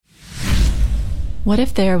What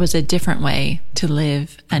if there was a different way to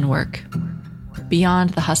live and work?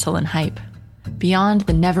 Beyond the hustle and hype, beyond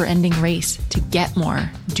the never-ending race to get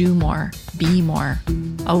more, do more, be more.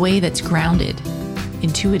 A way that's grounded,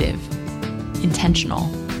 intuitive, intentional,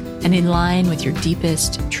 and in line with your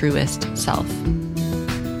deepest, truest self.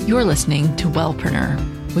 You're listening to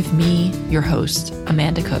Wellpreneur with me, your host,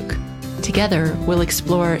 Amanda Cook. Together, we'll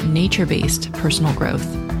explore nature-based personal growth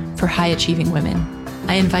for high-achieving women.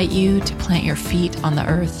 I invite you to plant your feet on the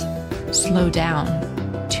earth, slow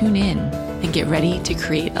down, tune in, and get ready to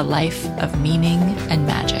create a life of meaning and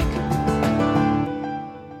magic.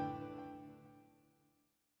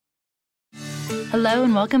 Hello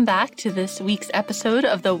and welcome back to this week's episode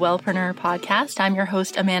of the Wellpreneur podcast. I'm your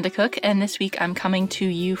host, Amanda Cook, and this week I'm coming to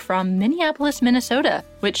you from Minneapolis, Minnesota,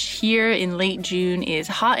 which here in late June is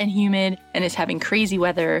hot and humid and is having crazy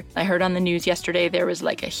weather. I heard on the news yesterday there was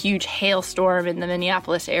like a huge hailstorm in the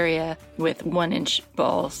Minneapolis area with 1-inch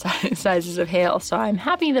ball sizes of hail, so I'm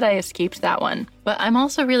happy that I escaped that one. But I'm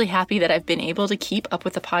also really happy that I've been able to keep up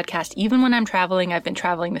with the podcast even when I'm traveling. I've been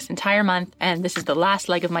traveling this entire month, and this is the last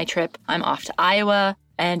leg of my trip. I'm off to Iowa,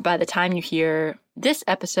 and by the time you hear this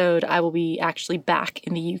episode, I will be actually back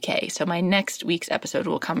in the UK. So my next week's episode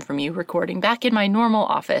will come from you recording back in my normal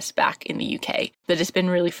office back in the UK. But it's been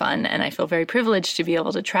really fun, and I feel very privileged to be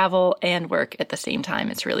able to travel and work at the same time.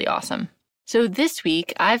 It's really awesome. So this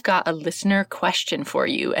week, I've got a listener question for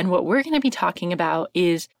you, and what we're going to be talking about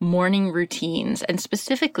is morning routines, and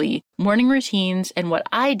specifically morning routines and what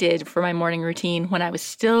I did for my morning routine when I was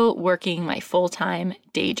still working my full-time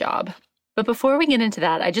day job. But before we get into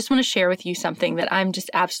that, I just want to share with you something that I'm just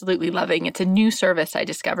absolutely loving. It's a new service I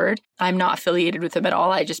discovered. I'm not affiliated with them at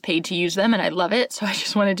all. I just paid to use them and I love it. So I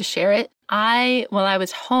just wanted to share it. While I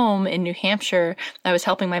was home in New Hampshire, I was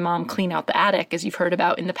helping my mom clean out the attic, as you've heard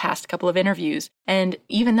about in the past couple of interviews. And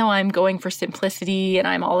even though I'm going for simplicity and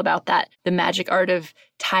I'm all about that, the magic art of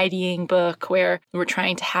tidying book where we're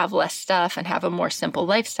trying to have less stuff and have a more simple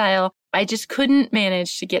lifestyle, I just couldn't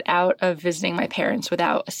manage to get out of visiting my parents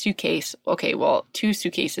without a suitcase. Okay, well, 2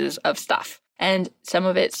 suitcases of stuff. And some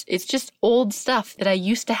of it's just old stuff that I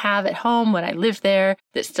used to have at home when I lived there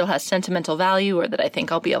that still has sentimental value or that I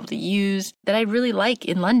think I'll be able to use that I really like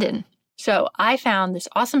in London. So I found this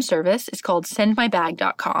awesome service. It's called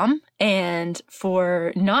sendmybag.com. And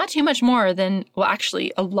for not too much more than, well,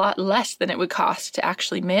 actually a lot less than it would cost to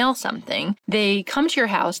actually mail something, they come to your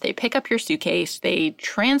house, they pick up your suitcase, they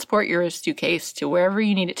transport your suitcase to wherever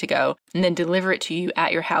you need it to go, and then deliver it to you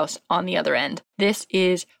at your house on the other end. This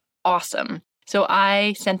is awesome. So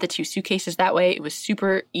I sent the 2 suitcases that way. It was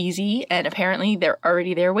super easy, and apparently they're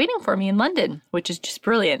already there waiting for me in London, which is just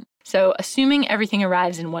brilliant. So assuming everything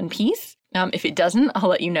arrives in one piece, if it doesn't, I'll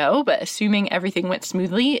let you know, but assuming everything went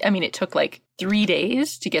smoothly, I mean, it took like 3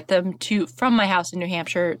 days to get them from my house in New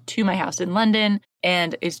Hampshire to my house in London,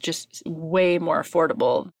 and it's just way more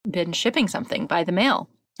affordable than shipping something by the mail.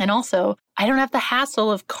 And also, I don't have the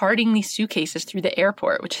hassle of carting these suitcases through the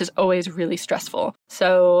airport, which is always really stressful.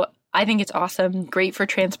 So I think it's awesome, great for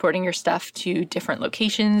transporting your stuff to different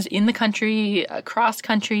locations in the country, across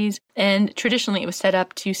countries. And traditionally, it was set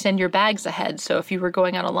up to send your bags ahead. So if you were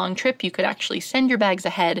going on a long trip, you could actually send your bags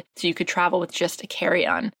ahead so you could travel with just a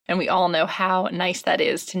carry-on. And we all know how nice that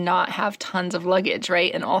is to not have tons of luggage,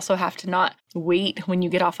 right? And also have to not wait when you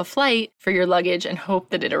get off a flight for your luggage and hope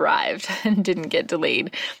that it arrived and didn't get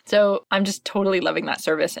delayed. So I'm just totally loving that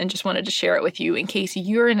service and just wanted to share it with you in case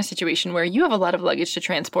you're in a situation where you have a lot of luggage to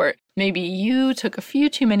transport. Maybe you took a few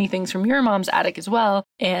too many things from your mom's attic as well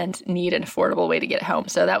and need an affordable way to get it home.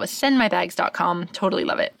 So that was sendmybags.com. Totally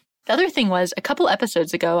love it. The other thing was, a couple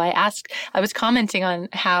episodes ago, I was commenting on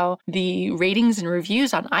how the ratings and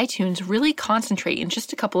reviews on iTunes really concentrate in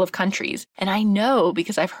just a couple of countries. And I know,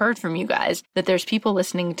 because I've heard from you guys, that there's people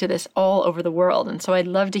listening to this all over the world. And so I'd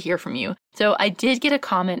love to hear from you. So I did get a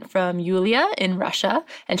comment from Yulia in Russia,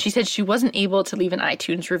 and she said she wasn't able to leave an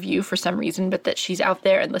iTunes review for some reason, but that she's out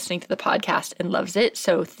there and listening to the podcast and loves it.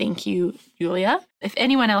 So thank you, Yulia. If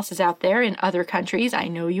anyone else is out there in other countries, I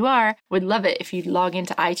know you are, would love it if you'd log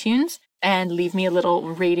into iTunes and leave me a little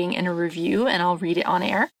rating and a review, and I'll read it on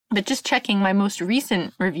air. But just checking my most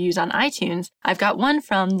recent reviews on iTunes, I've got one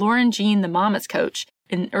from Lauren Jean, the Mama's Coach.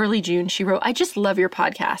 In early June, she wrote, "I just love your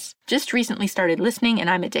podcast. Just recently started listening and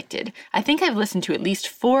I'm addicted. I think I've listened to at least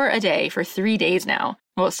 4 a day for 3 days now.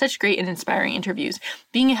 Well, such great and inspiring interviews.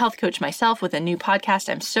 Being a health coach myself with a new podcast,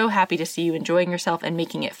 I'm so happy to see you enjoying yourself and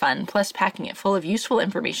making it fun, plus packing it full of useful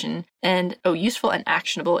information useful and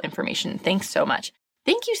actionable information. Thanks so much."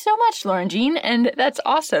 Thank you so much, Lauren Jean. And that's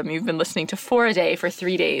awesome. You've been listening to 4 a day for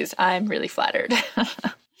 3 days. I'm really flattered.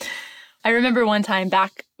 I remember one time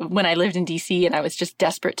back when I lived in DC and I was just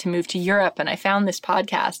desperate to move to Europe. And I found this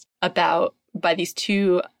podcast by these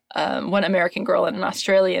two, one American girl and an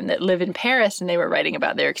Australian that live in Paris, and they were writing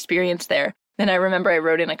about their experience there. Then I remember I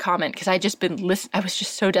wrote in a comment because I was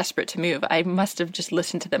just so desperate to move. I must have just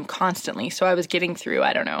listened to them constantly. So I was getting through,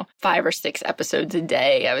 5 or 6 episodes a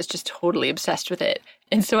day. I was just totally obsessed with it.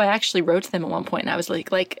 And so I actually wrote to them at one point, and I was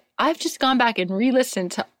like, I've just gone back and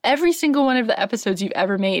re-listened to every single one of the episodes you've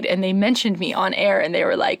ever made. And they mentioned me on air, and they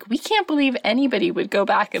were like, we can't believe anybody would go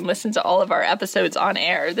back and listen to all of our episodes on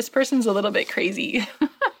air. This person's a little bit crazy.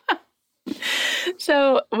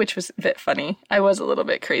 So, which was a bit funny. I was a little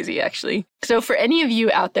bit crazy, actually. So for any of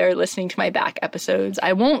you out there listening to my back episodes,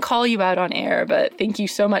 I won't call you out on air, but thank you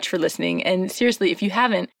so much for listening. And seriously, if you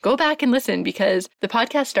haven't, go back and listen, because the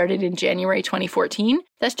podcast started in January 2014.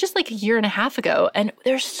 That's just like a year and a half ago. And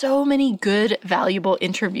there's so many good, valuable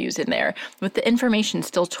interviews in there with the information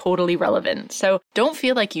still totally relevant. So don't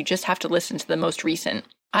feel like you just have to listen to the most recent.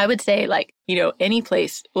 I would say any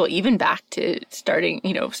place, well, even back to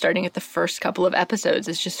starting at the first couple of episodes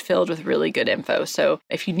is just filled with really good info. So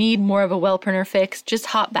if you need more of a wellpreneur fix, just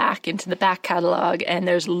hop back into the back catalog and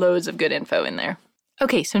there's loads of good info in there.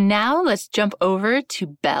 Okay, so now let's jump over to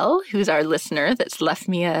Belle, who's our listener that's left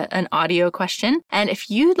me an audio question. And if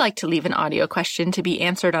you'd like to leave an audio question to be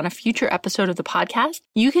answered on a future episode of the podcast,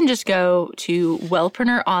 you can just go to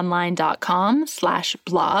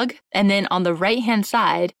wellpreneuronline.com/blog. And then on the right-hand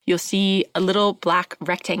side, you'll see a little black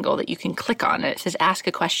rectangle that you can click on. It says ask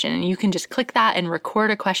a question. And you can just click that and record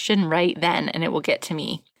a question right then, and it will get to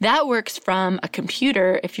me. That works from a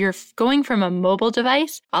computer. If you're going from a mobile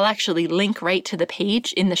device, I'll actually link right to the page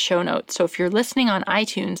in the show notes. So if you're listening on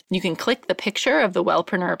iTunes, you can click the picture of the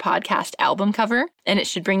Wellpreneur podcast album cover, and it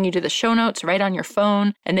should bring you to the show notes right on your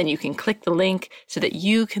phone. And then you can click the link so that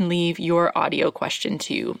you can leave your audio question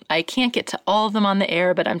too. I can't get to all of them on the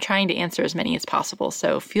air, but I'm trying to answer as many as possible.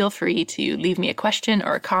 So feel free to leave me a question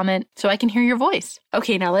or a comment so I can hear your voice.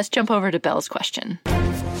 Okay, now let's jump over to Belle's question.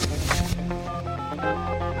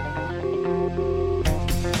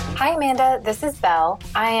 Hi, Amanda. This is Belle.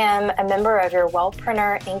 I am a member of your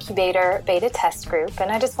Wellpreneur Incubator Beta Test Group,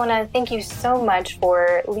 and I just want to thank you so much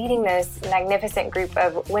for leading this magnificent group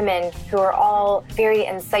of women who are all very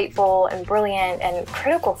insightful and brilliant and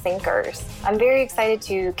critical thinkers. I'm very excited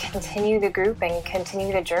to continue the group and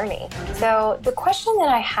continue the journey. So the question that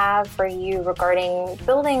I have for you regarding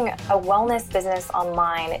building a wellness business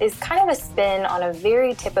online is kind of a spin on a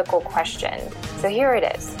very typical question. So here it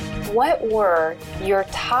is. What were your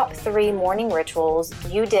top 3 morning rituals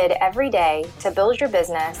you did every day to build your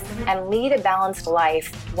business and lead a balanced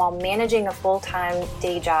life while managing a full-time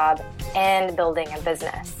day job and building a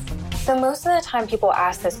business? So most of the time people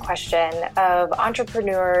ask this question of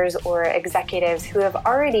entrepreneurs or executives who have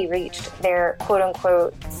already reached their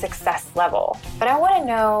quote-unquote success level. But I want to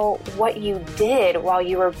know what you did while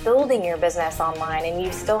you were building your business online and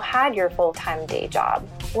you still had your full-time day job.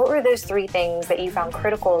 What were those 3 things that you found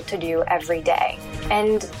critical to do every day?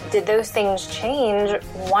 And did those things change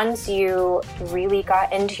once you really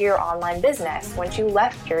got into your online business, once you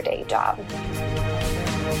left your day job?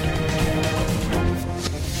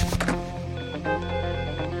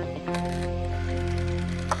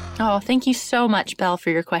 Oh, thank you so much, Belle,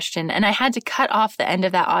 for your question. And I had to cut off the end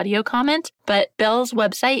of that audio comment, but Belle's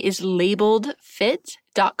website is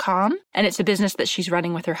labeledfit.com, and it's a business that she's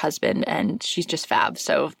running with her husband, and she's just fab.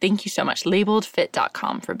 So thank you so much,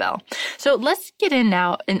 labeledfit.com for Belle. So let's get in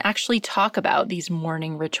now and actually talk about these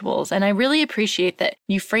morning rituals. And I really appreciate that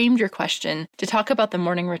you framed your question to talk about the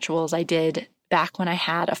morning rituals I did back when I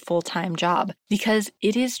had a full-time job, because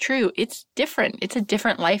it is true. It's different. It's a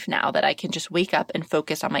different life now that I can just wake up and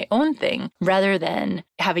focus on my own thing rather than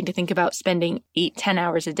having to think about spending 8-10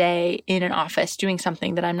 hours a day in an office doing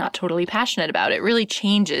something that I'm not totally passionate about. It really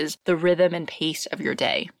changes the rhythm and pace of your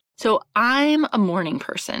day. So I'm a morning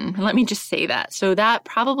person. Let me just say that. So that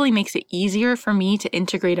probably makes it easier for me to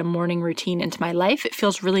integrate a morning routine into my life. It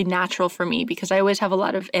feels really natural for me because I always have a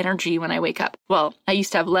lot of energy when I wake up. Well, I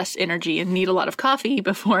used to have less energy and need a lot of coffee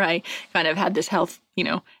before I kind of had this health,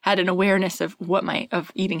 had an awareness of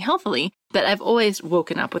of eating healthily. But I've always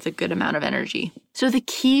woken up with a good amount of energy. So the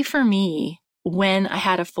key for me when I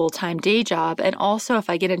had a full-time day job, and also if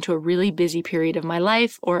I get into a really busy period of my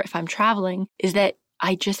life or if I'm traveling, is that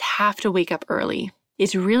I just have to wake up early.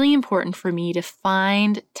 It's really important for me to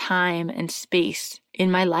find time and space in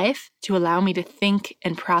my life to allow me to think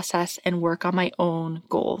and process and work on my own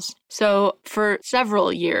goals. So for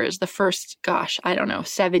several years, the first,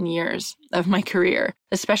 7 years of my career,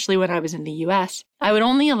 especially when I was in the US, I would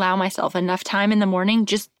only allow myself enough time in the morning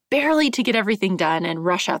just barely to get everything done and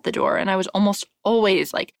rush out the door. And I was almost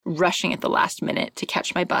always like rushing at the last minute to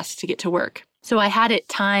catch my bus to get to work. So I had it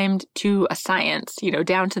timed to a science,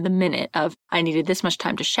 down to the minute of I needed this much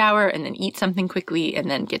time to shower and then eat something quickly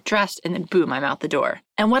and then get dressed and then boom, I'm out the door.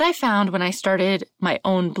 And what I found when I started my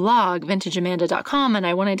own blog, vintageamanda.com, and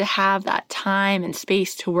I wanted to have that time and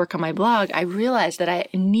space to work on my blog, I realized that I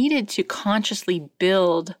needed to consciously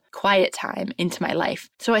build quiet time into my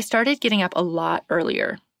life. So I started getting up a lot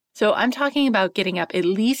earlier. So I'm talking about getting up at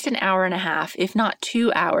least an hour and a half, if not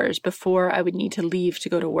 2 hours before I would need to leave to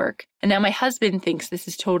go to work. And now my husband thinks this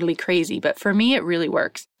is totally crazy, but for me, it really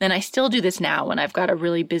works. And I still do this now when I've got a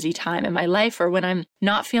really busy time in my life or when I'm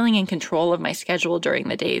not feeling in control of my schedule during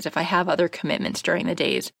the days, if I have other commitments during the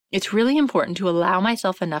days. It's really important to allow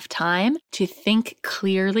myself enough time to think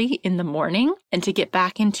clearly in the morning and to get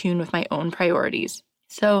back in tune with my own priorities.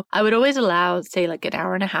 So I would always allow, say, like an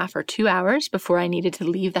hour and a half or 2 hours before I needed to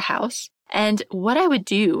leave the house. And what I would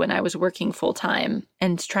do when I was working full time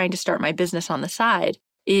and trying to start my business on the side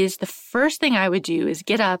is the first thing I would do is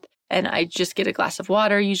get up and I just get a glass of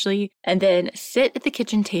water usually, and then sit at the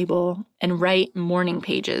kitchen table and write morning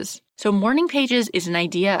pages. So morning pages is an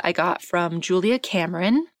idea I got from Julia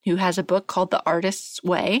Cameron, who has a book called The Artist's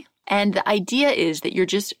Way. And the idea is that you're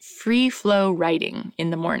just free flow writing in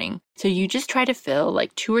the morning. So you just try to fill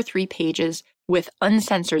like 2 or 3 pages with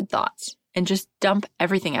uncensored thoughts and just dump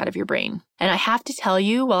everything out of your brain. And I have to tell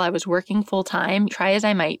you, while I was working full time, try as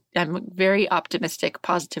I might, I'm a very optimistic,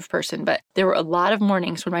 positive person, but there were a lot of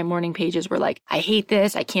mornings when my morning pages were like, I hate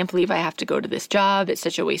this. I can't believe I have to go to this job. It's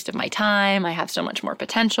such a waste of my time. I have so much more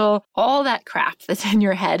potential. All that crap that's in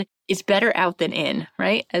your head is better out than in,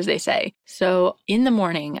 right? As they say. So in the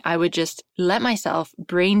morning, I would just let myself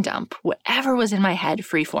brain dump whatever was in my head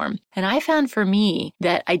freeform. And I found for me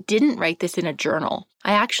that I didn't write this in a journal.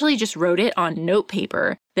 I actually just wrote it on note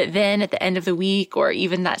paper that then at the end of the week or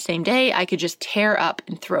even that same day, I could just tear up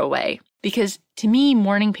and throw away. Because to me,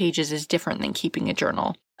 morning pages is different than keeping a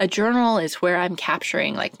journal. A journal is where I'm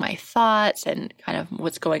capturing like my thoughts and kind of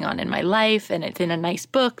what's going on in my life. And it's in a nice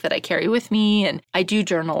book that I carry with me. And I do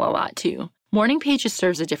journal a lot too. Morning pages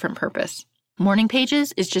serves a different purpose. Morning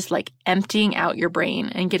pages is just like emptying out your brain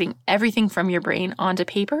and getting everything from your brain onto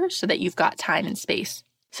paper so that you've got time and space.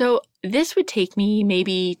 So this would take me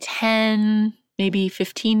maybe 10, maybe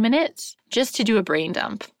 15 minutes just to do a brain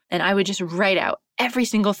dump. And I would just write out every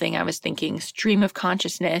single thing I was thinking, stream of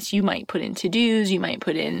consciousness. You might put in to-dos, you might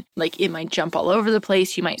put in, like, it might jump all over the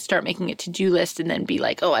place. You might start making a to-do list and then be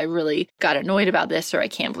like, oh, I really got annoyed about this, or I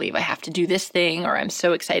can't believe I have to do this thing, or I'm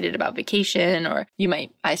so excited about vacation, or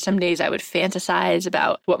some days I would fantasize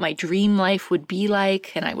about what my dream life would be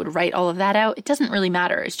like, and I would write all of that out. It doesn't really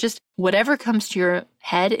matter. It's just whatever comes to your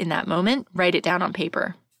head in that moment, write it down on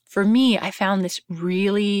paper. For me, I found this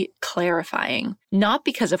really clarifying, not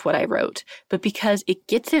because of what I wrote, but because it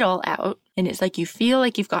gets it all out. And it's like you feel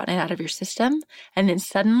like you've gotten it out of your system. And then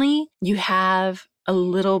suddenly you have a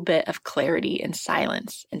little bit of clarity and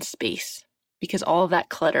silence and space because all of that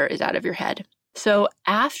clutter is out of your head. So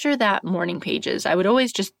after that morning pages, I would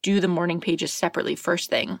always just do the morning pages separately first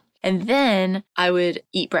thing. And then I would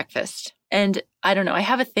eat breakfast. And I don't know, I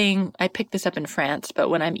have a thing, I picked this up in France, but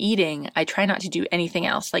when I'm eating, I try not to do anything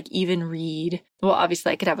else, like even read. Well,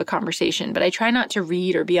 obviously I could have a conversation, but I try not to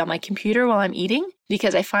read or be on my computer while I'm eating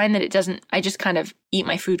because I find that I just kind of eat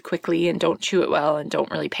my food quickly and don't chew it well and don't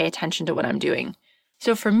really pay attention to what I'm doing.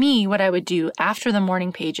 So for me, what I would do after the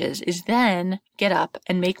morning pages is then get up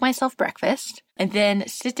and make myself breakfast and then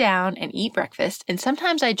sit down and eat breakfast. And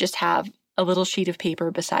sometimes I just have a little sheet of paper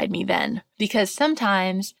beside me then, because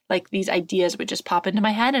sometimes like these ideas would just pop into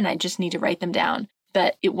my head and I just need to write them down.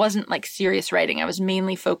 But it wasn't like serious writing. I was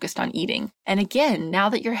mainly focused on eating. And again, now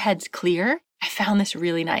that your head's clear, I found this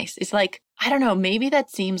really nice. It's like, I don't know, maybe that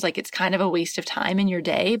seems like it's kind of a waste of time in your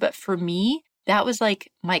day. But for me, that was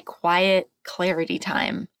like my quiet clarity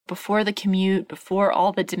time before the commute, before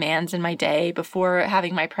all the demands in my day, before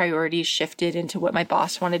having my priorities shifted into what my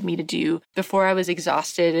boss wanted me to do, before I was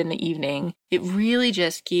exhausted in the evening. It really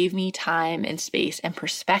just gave me time and space and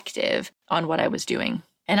perspective on what I was doing.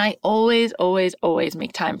 And I always, always, always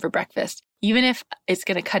make time for breakfast, even if it's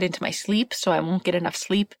going to cut into my sleep, so I won't get enough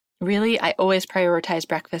sleep. really, I always prioritize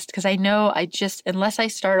breakfast because I know unless I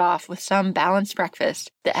start off with some balanced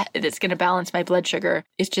breakfast that's going to balance my blood sugar,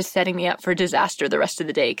 it's just setting me up for disaster the rest of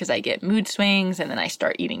the day because I get mood swings and then I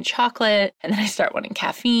start eating chocolate and then I start wanting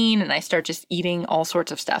caffeine and I start just eating all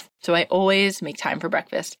sorts of stuff. So I always make time for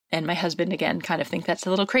breakfast. And my husband, again, kind of think that's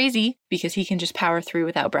a little crazy because he can just power through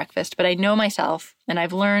without breakfast. But I know myself and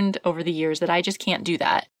I've learned over the years that I just can't do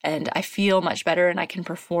that. And I feel much better and I can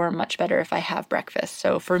perform much better if I have breakfast.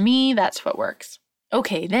 So for me, that's what works.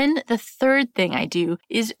 Okay, then the third thing I do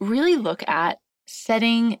is really look at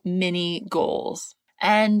setting mini goals.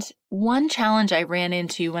 And one challenge I ran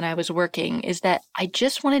into when I was working is that I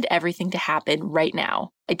just wanted everything to happen right now.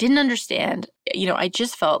 I didn't understand. I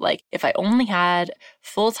just felt like if I only had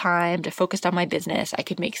full time to focus on my business, I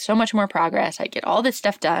could make so much more progress. I'd get all this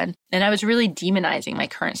stuff done. And I was really demonizing my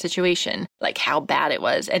current situation, like how bad it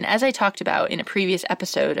was. And as I talked about in a previous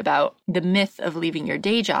episode about the myth of leaving your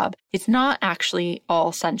day job, it's not actually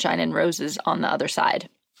all sunshine and roses on the other side.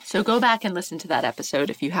 So go back and listen to that episode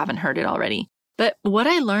if you haven't heard it already. But what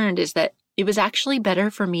I learned is that it was actually better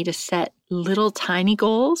for me to set little tiny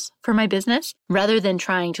goals for my business rather than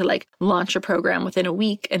trying to launch a program within a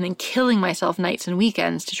week and then killing myself nights and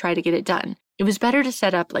weekends to try to get it done. It was better to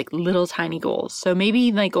set up little tiny goals. So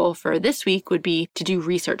maybe my goal for this week would be to do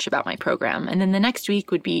research about my program. And then the next week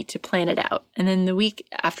would be to plan it out. And then the week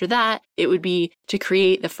after that, it would be to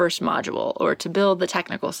create the first module or to build the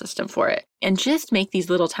technical system for it and just make these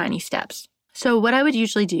little tiny steps. So what I would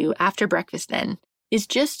usually do after breakfast then is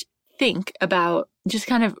just think about, just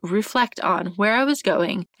kind of reflect on where I was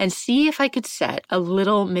going and see if I could set a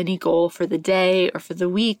little mini goal for the day or for the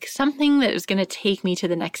week, something that was going to take me to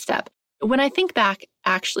the next step. When I think back,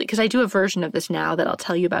 actually, because I do a version of this now that I'll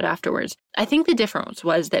tell you about afterwards, I think the difference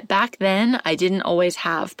was that back then I didn't always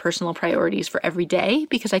have personal priorities for every day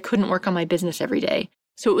because I couldn't work on my business every day.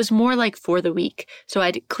 So it was more like for the week. So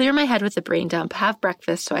I'd clear my head with the brain dump, have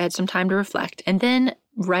breakfast so I had some time to reflect, and then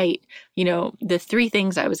write, the 3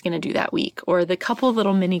 things I was going to do that week or the couple of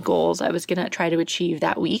little mini goals I was going to try to achieve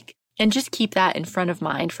that week. And just keep that in front of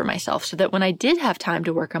mind for myself so that when I did have time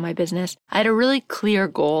to work on my business, I had a really clear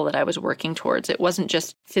goal that I was working towards. It wasn't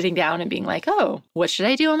just sitting down and being like, oh, what should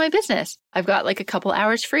I do on my business? I've got a couple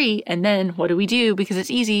hours free. And then what do we do? Because it's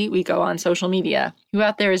easy. We go on social media. Who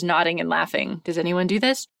out there is nodding and laughing? Does anyone do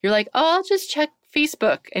this? You're like, oh, I'll just check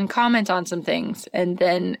Facebook and comment on some things. And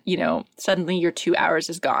then, suddenly your 2 hours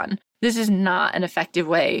is gone. This is not an effective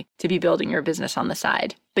way to be building your business on the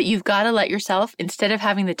side. But you've got to let yourself, instead of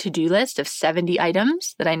having the to-do list of 70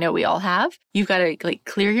 items that I know we all have, you've got to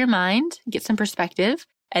clear your mind, get some perspective,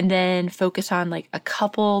 and then focus on a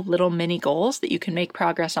couple little mini goals that you can make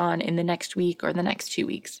progress on in the next week or the next 2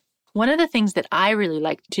 weeks. One of the things that I really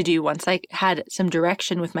liked to do once I had some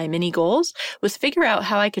direction with my mini goals was figure out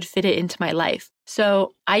how I could fit it into my life.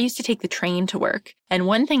 So I used to take the train to work. And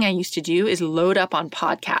one thing I used to do is load up on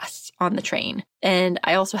podcasts on the train. And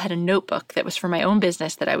I also had a notebook that was for my own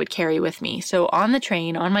business that I would carry with me. So on the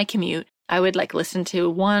train, on my commute, I would listen to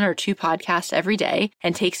 1 or 2 podcasts every day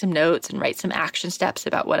and take some notes and write some action steps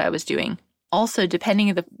about what I was doing. Also, depending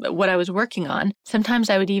on what I was working on, sometimes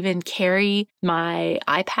I would even carry my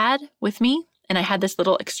iPad with me. And I had this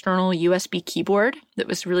little external USB keyboard that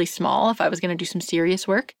was really small if I was going to do some serious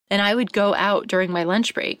work. And I would go out during my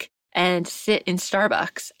lunch break and sit in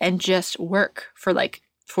Starbucks and just work for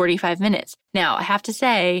 45 minutes. Now, I have to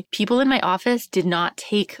say, people in my office did not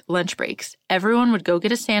take lunch breaks. Everyone would go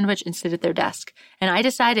get a sandwich and sit at their desk. And I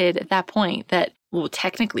decided at that point that, well,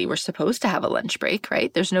 technically we're supposed to have a lunch break,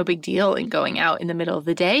 right? There's no big deal in going out in the middle of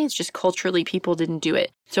the day. It's just culturally people didn't do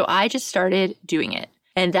it. So I just started doing it.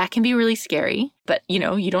 And that can be really scary, but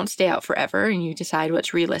you don't stay out forever and you decide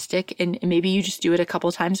what's realistic. And maybe you just do it a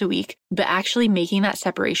couple times a week, but actually making that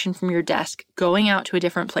separation from your desk, going out to a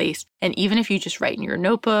different place. And even if you just write in your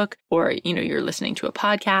notebook or, you're listening to a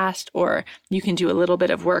podcast or you can do a little bit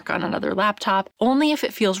of work on another laptop, only if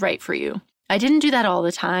it feels right for you. I didn't do that all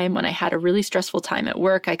the time. When I had a really stressful time at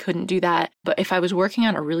work, I couldn't do that. But if I was working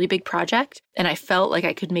on a really big project and I felt like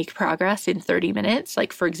I could make progress in 30 minutes,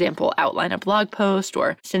 for example, outline a blog post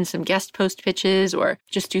or send some guest post pitches or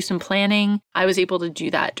just do some planning, I was able to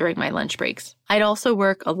do that during my lunch breaks. I'd also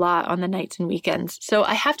work a lot on the nights and weekends. So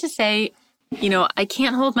I have to say, I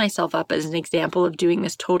can't hold myself up as an example of doing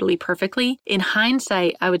this totally perfectly. In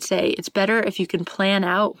hindsight, I would say it's better if you can plan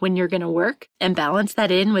out when you're going to work and balance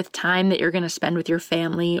that in with time that you're going to spend with your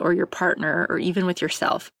family or your partner or even with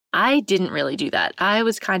yourself. I didn't really do that. I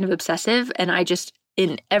was kind of obsessive and I just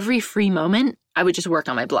in every free moment, I would just work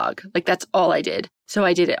on my blog. Like that's all I did. So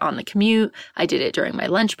I did it on the commute. I did it during my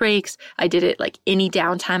lunch breaks. I did it like any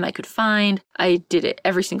downtime I could find. I did it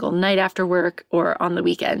every single night after work or on the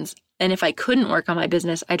weekends. And if I couldn't work on my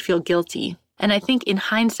business, I'd feel guilty. And I think in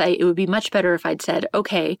hindsight, it would be much better if I'd said,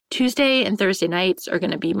 okay, Tuesday and Thursday nights are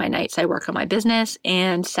going to be my nights I work on my business,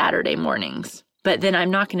 and Saturday mornings. But then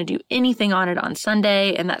I'm not going to do anything on it on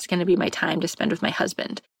Sunday, and that's going to be my time to spend with my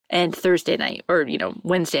husband. And Thursday night or,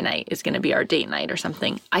 Wednesday night is going to be our date night or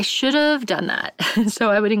something. I should have done that.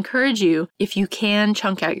 So I would encourage you, if you can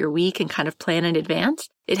chunk out your week and kind of plan in advance,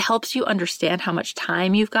 it helps you understand how much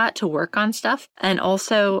time you've got to work on stuff, and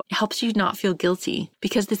also helps you not feel guilty,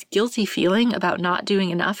 because this guilty feeling about not doing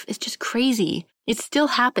enough is just crazy. It still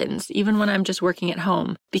happens, even when I'm just working at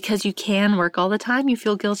home. Because you can work all the time, you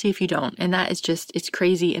feel guilty if you don't. And that is just, it's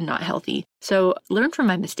crazy and not healthy. So learn from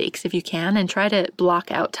my mistakes if you can, and try to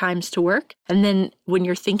block out times to work. And then when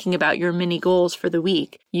you're thinking about your mini goals for the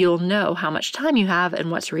week, you'll know how much time you have and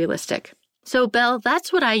what's realistic. So Belle,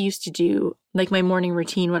 that's what I used to do, like my morning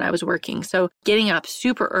routine when I was working. So getting up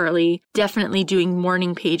super early, definitely doing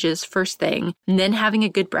morning pages first thing, and then having a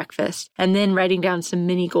good breakfast, and then writing down some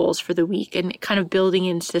mini goals for the week and kind of building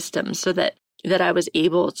in systems so that I was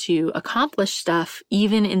able to accomplish stuff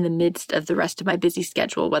even in the midst of the rest of my busy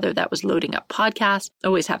schedule, whether that was loading up podcasts,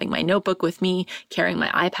 always having my notebook with me, carrying my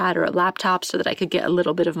iPad or a laptop so that I could get a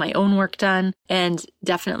little bit of my own work done, and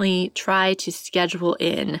definitely try to schedule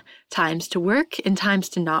in times to work and times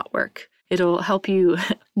to not work. It'll help you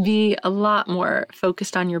be a lot more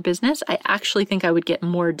focused on your business. I actually think I would get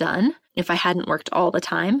more done if I hadn't worked all the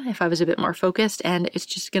time, if I was a bit more focused, and it's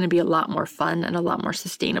just going to be a lot more fun and a lot more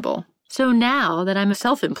sustainable. So now that I'm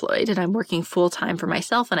self-employed and I'm working full-time for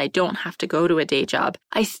myself and I don't have to go to a day job,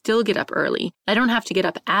 I still get up early. I don't have to get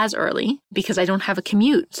up as early because I don't have a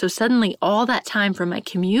commute. So suddenly all that time from my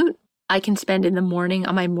commute, I can spend in the morning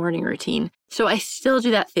on my morning routine. So I still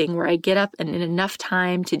do that thing where I get up and in enough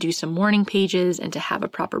time to do some morning pages and to have a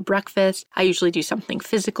proper breakfast. I usually do something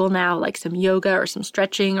physical now, like some yoga or some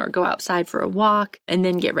stretching, or go outside for a walk and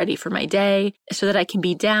then get ready for my day so that I can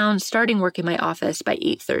be down starting work in my office by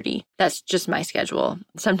 8:30. That's just my schedule.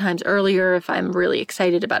 Sometimes earlier if I'm really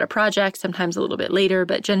excited about a project, sometimes a little bit later,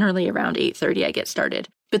 but generally around 8:30 I get started.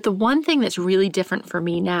 But the one thing that's really different for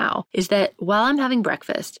me now is that while I'm having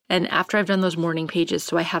breakfast and after I've done those morning pages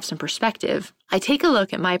so I have some perspective, I take a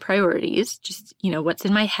look at my priorities, just, what's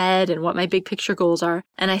in my head and what my big picture goals are,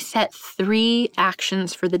 and I set 3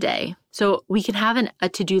 actions for the day. So we can have a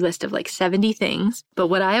to-do list of like 70 things, but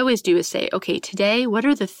what I always do is say, okay, today, what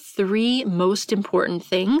are the 3 most important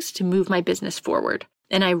things to move my business forward?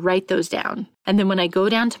 And I write those down. And then when I go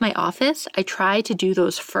down to my office, I try to do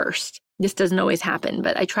those first. This doesn't always happen,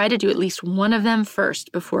 but I try to do at least one of them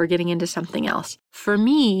first before getting into something else. For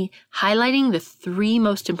me, highlighting the 3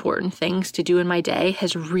 most important things to do in my day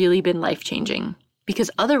has really been life-changing,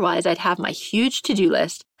 because otherwise I'd have my huge to-do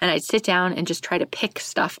list and I'd sit down and just try to pick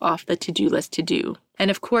stuff off the to-do list to do.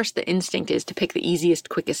 And of course, the instinct is to pick the easiest,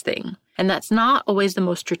 quickest thing. And that's not always the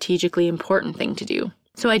most strategically important thing to do.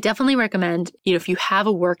 So I definitely recommend, if you have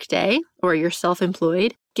a work day or you're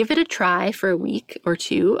self-employed, give it a try for a week or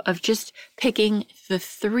 2 of just picking the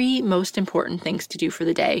 3 most important things to do for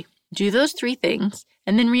the day. Do those 3 things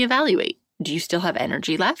and then reevaluate. Do you still have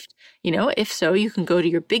energy left? If so, you can go to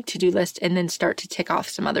your big to-do list and then start to tick off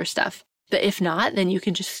some other stuff. But if not, then you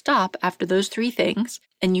can just stop after those 3 things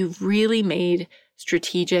and you've really made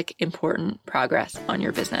strategic, important progress on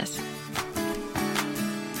your business.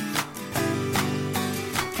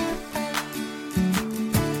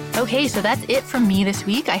 Okay, so that's it from me this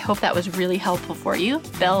week. I hope that was really helpful for you.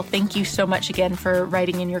 Belle, thank you so much again for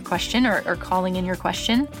writing in your question or calling in your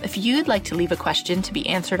question. If you'd like to leave a question to be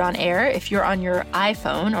answered on air, if you're on your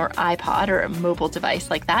iPhone or iPod or a mobile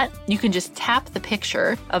device like that, you can just tap the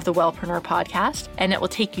picture of the Wellpreneur podcast and it will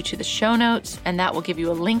take you to the show notes, and that will give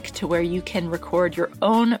you a link to where you can record your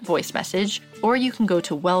own voice message, or you can go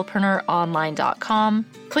to wellpreneuronline.com,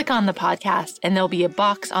 click on the podcast, and there'll be a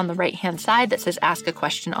box on the right-hand side that says Ask a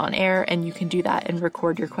Question on Air, and you can do that and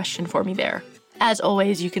record your question for me there. As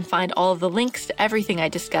always, you can find all of the links to everything I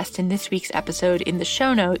discussed in this week's episode in the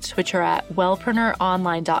show notes, which are at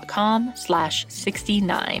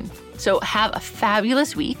wellpreneuronline.com/69. So have a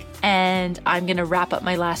fabulous week, and I'm going to wrap up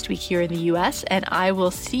my last week here in the US, and I will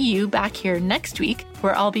see you back here next week,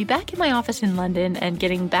 where I'll be back in my office in London and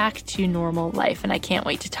getting back to normal life, and I can't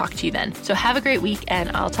wait to talk to you then. So have a great week, and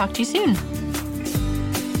I'll talk to you soon.